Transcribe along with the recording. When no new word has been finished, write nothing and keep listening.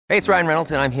Hey, it's Ryan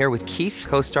Reynolds, and I'm here with Keith,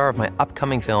 co-star of my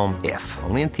upcoming film, If,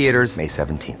 only in theaters May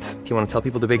 17th. Do you want to tell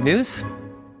people the big news?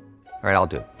 All right, I'll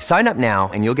do it. Sign up now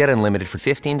and you'll get unlimited for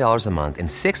 $15 a month and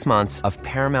 6 months of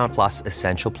Paramount Plus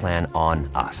Essential Plan on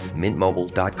us.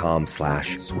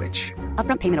 MintMobile.com/switch.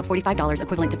 Upfront payment of $45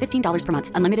 equivalent to $15 per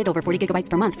month. Unlimited over 40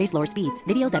 gigabytes per month. Face lower speeds.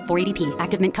 Videos at 480p.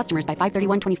 Active Mint customers by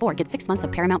 531.24 get 6 months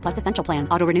of Paramount Plus Essential Plan.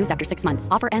 Auto renews after 6 months.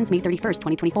 Offer ends May 31st,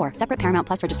 2024. Separate Paramount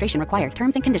Plus registration required.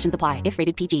 Terms and conditions apply if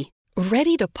rated PG.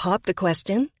 Ready to pop the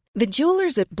question? The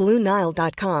jewelers at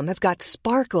BlueNile.com have got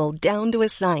sparkle down to a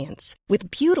science with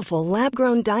beautiful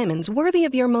lab-grown diamonds worthy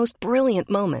of your most brilliant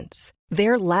moments.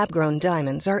 Their lab-grown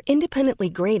diamonds are independently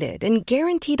graded and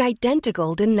guaranteed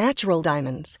identical to natural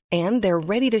diamonds, and they're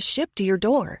ready to ship to your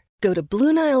door. Go to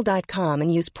BlueNile.com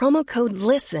and use promo code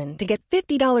LISTEN to get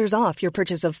 $50 off your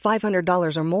purchase of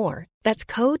 $500 or more. That's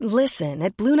code LISTEN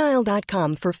at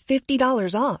BlueNile.com for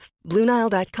 $50 off.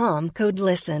 BlueNile.com, code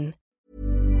LISTEN.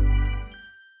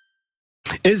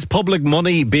 Is public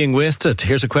money being wasted?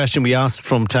 Here's a question we ask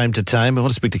from time to time. I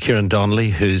want to speak to Kieran Donnelly,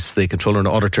 who's the Controller and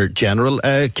Auditor General.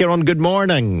 Kieran, good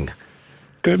morning.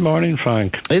 Good morning,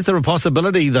 Frank. Is there a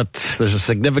possibility that there's a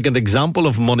significant example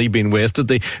of money being wasted?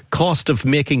 The cost of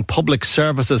making public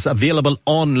services available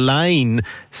online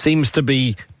seems to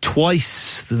be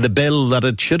twice the bill that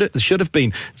it should have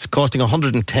been. It's costing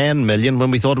 110 million when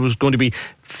we thought it was going to be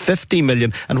 50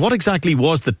 million. And what exactly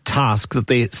was the task that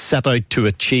they set out to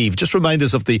achieve? Just remind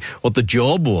us of what the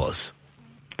job was.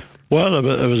 Well, it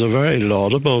was a very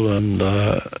laudable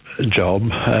job,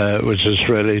 which is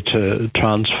really to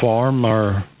transform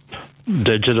our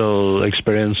digital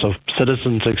experience of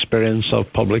citizens' experience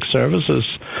of public services.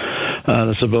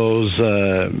 And I suppose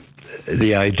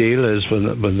the ideal is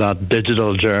when that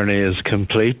digital journey is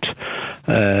complete,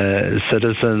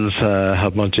 citizens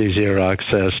have much easier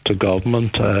access to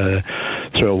government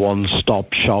through a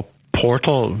one-stop shop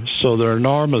portal. So there are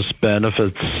enormous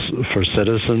benefits for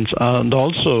citizens and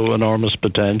also enormous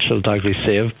potential to actually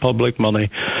save public money,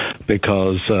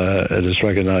 because it is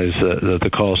recognised that the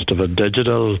cost of a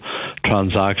digital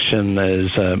transaction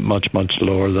is much, much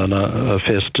lower than a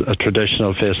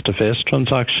traditional face-to-face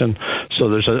transaction. So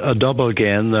there's a double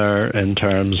gain there in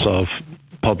terms of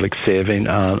public saving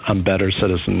and better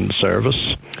citizen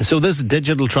service. So this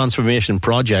digital transformation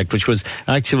project, which was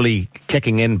actually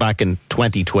kicking in back in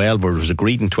 2012, or it was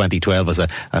agreed in 2012 as a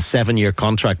 7-year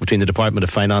contract between the Department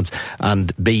of Finance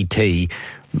and BT,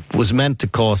 was meant to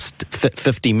cost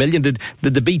 50 million. Did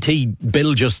the BT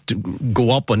bill just go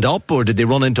up and up, or did they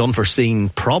run into unforeseen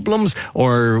problems,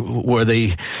 or were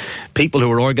the people who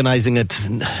were organising it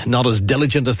not as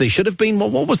diligent as they should have been?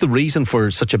 What was the reason for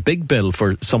such a big bill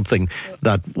for something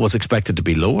that was expected to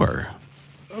be lower?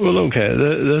 Well, okay,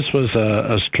 this was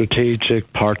a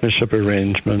strategic partnership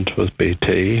arrangement with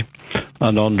BT,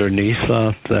 and underneath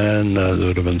that then there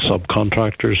would have been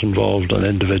subcontractors involved in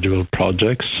individual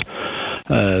projects.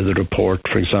 The report,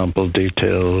 for example,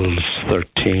 details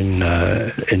 13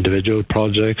 individual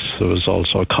projects. There was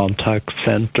also a contact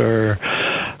centre.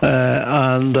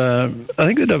 And I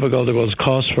think the difficulty was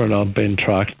costs were not being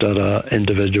tracked at an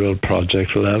individual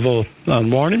project level.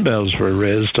 And warning bells were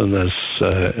raised on this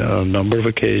on a number of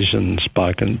occasions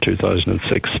back in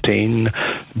 2016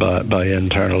 by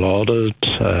internal audit,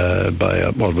 by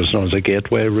what was known as a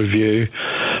gateway review.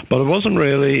 But it wasn't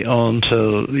really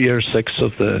until year 6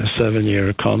 of the 7-year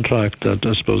contract that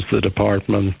I suppose the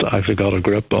department actually got a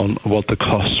grip on what the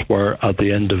costs were at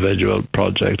the individual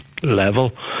project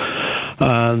level.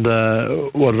 And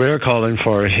what we're calling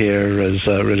for here is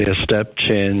really a step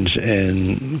change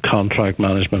in contract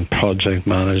management, project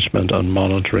management and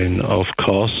monitoring of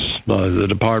costs. Now, the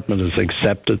department has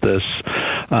accepted this,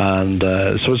 and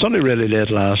so it's only really late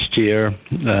last year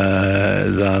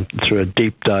that through a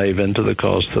deep dive into the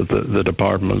costs that the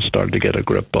department started to get a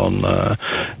grip on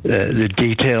the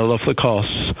detail of the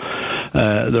costs.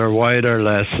 There are wider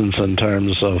lessons in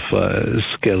terms of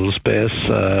skills base.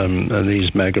 And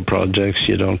these mega projects,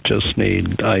 you don't just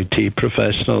need IT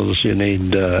professionals, you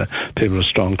need people with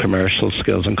strong commercial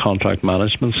skills and contract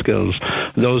management skills.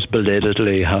 Those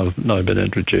belatedly have now been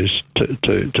introduced to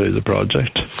the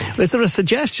project. Is there a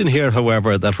suggestion here,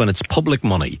 however, that when it's public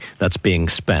money that's being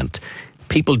spent,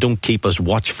 people don't keep as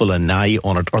watchful an eye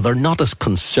on it, or they're not as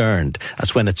concerned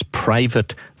as when it's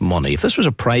private money? If this was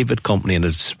a private company and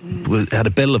it had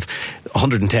a bill of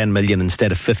 110 million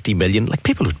instead of 50 million, like,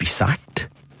 people would be sacked.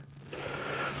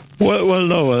 Well,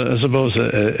 no, I suppose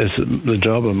it's the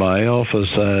job of my office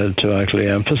to actually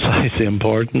emphasise the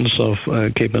importance of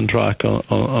keeping track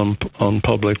on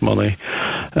public money.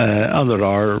 And there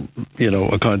are,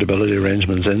 accountability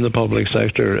arrangements in the public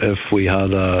sector. If we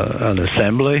had an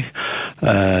assembly,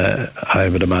 I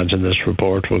would imagine this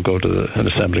report will go to an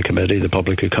assembly committee, the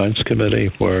Public Accounts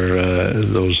Committee, where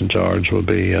those in charge will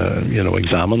be,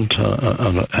 examined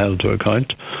and held to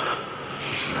account.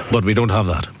 But we don't have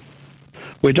that.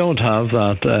 We don't have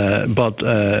that, but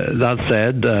that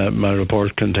said, my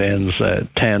report contains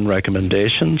 10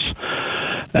 recommendations.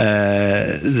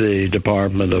 The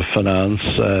Department of Finance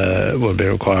will be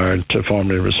required to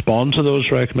formally respond to those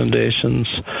recommendations,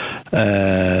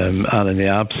 and in the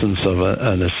absence of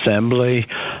an assembly,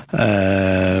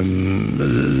 the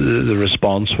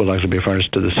response will actually be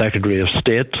furnished to the Secretary of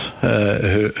State,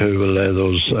 who will lay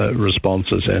those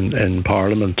responses in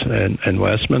Parliament in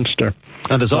Westminster.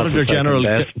 And as Auditor General,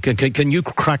 can you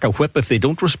crack a whip if they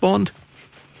don't respond?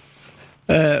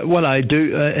 Well, I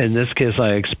do. In this case,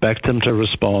 I expect them to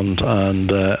respond,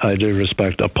 and I do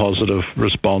respect a positive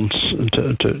response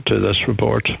to this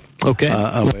report. Okay.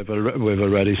 And we've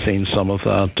already seen some of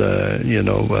that,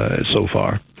 so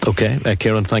far. Okay.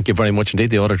 Kieran, thank you very much indeed.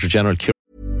 The Auditor General.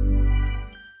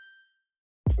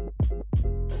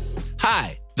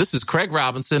 Hi, this is Craig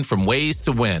Robinson from Ways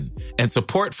to Win, and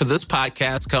support for this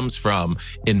podcast comes from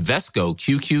Invesco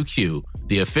QQQ,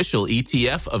 the official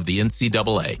ETF of the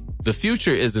NCAA. The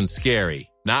future isn't scary.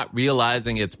 Not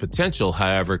realizing its potential,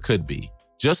 however, could be.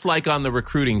 Just like on the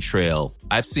recruiting trail,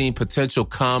 I've seen potential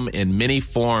come in many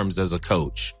forms as a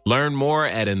coach. Learn more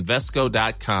at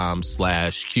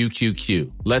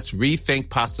Invesco.com/QQQ. Let's rethink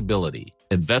possibility.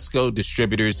 Invesco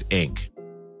Distributors, Inc.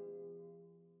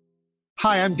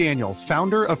 Hi, I'm Daniel,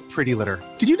 founder of Pretty Litter.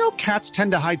 Did you know cats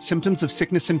tend to hide symptoms of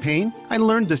sickness and pain? I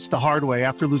learned this the hard way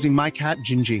after losing my cat,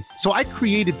 Gingy. So I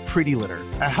created Pretty Litter,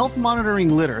 a health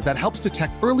monitoring litter that helps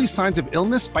detect early signs of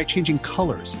illness by changing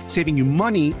colors, saving you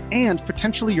money and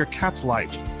potentially your cat's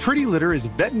life. Pretty Litter is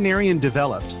veterinarian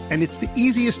developed, and it's the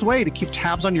easiest way to keep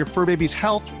tabs on your fur baby's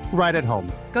health right at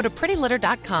home. Go to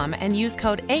prettylitter.com and use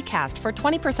code ACAST for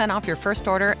 20% off your first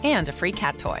order and a free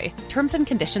cat toy. Terms and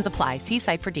conditions apply. See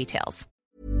site for details.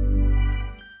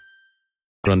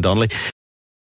 Donnelly.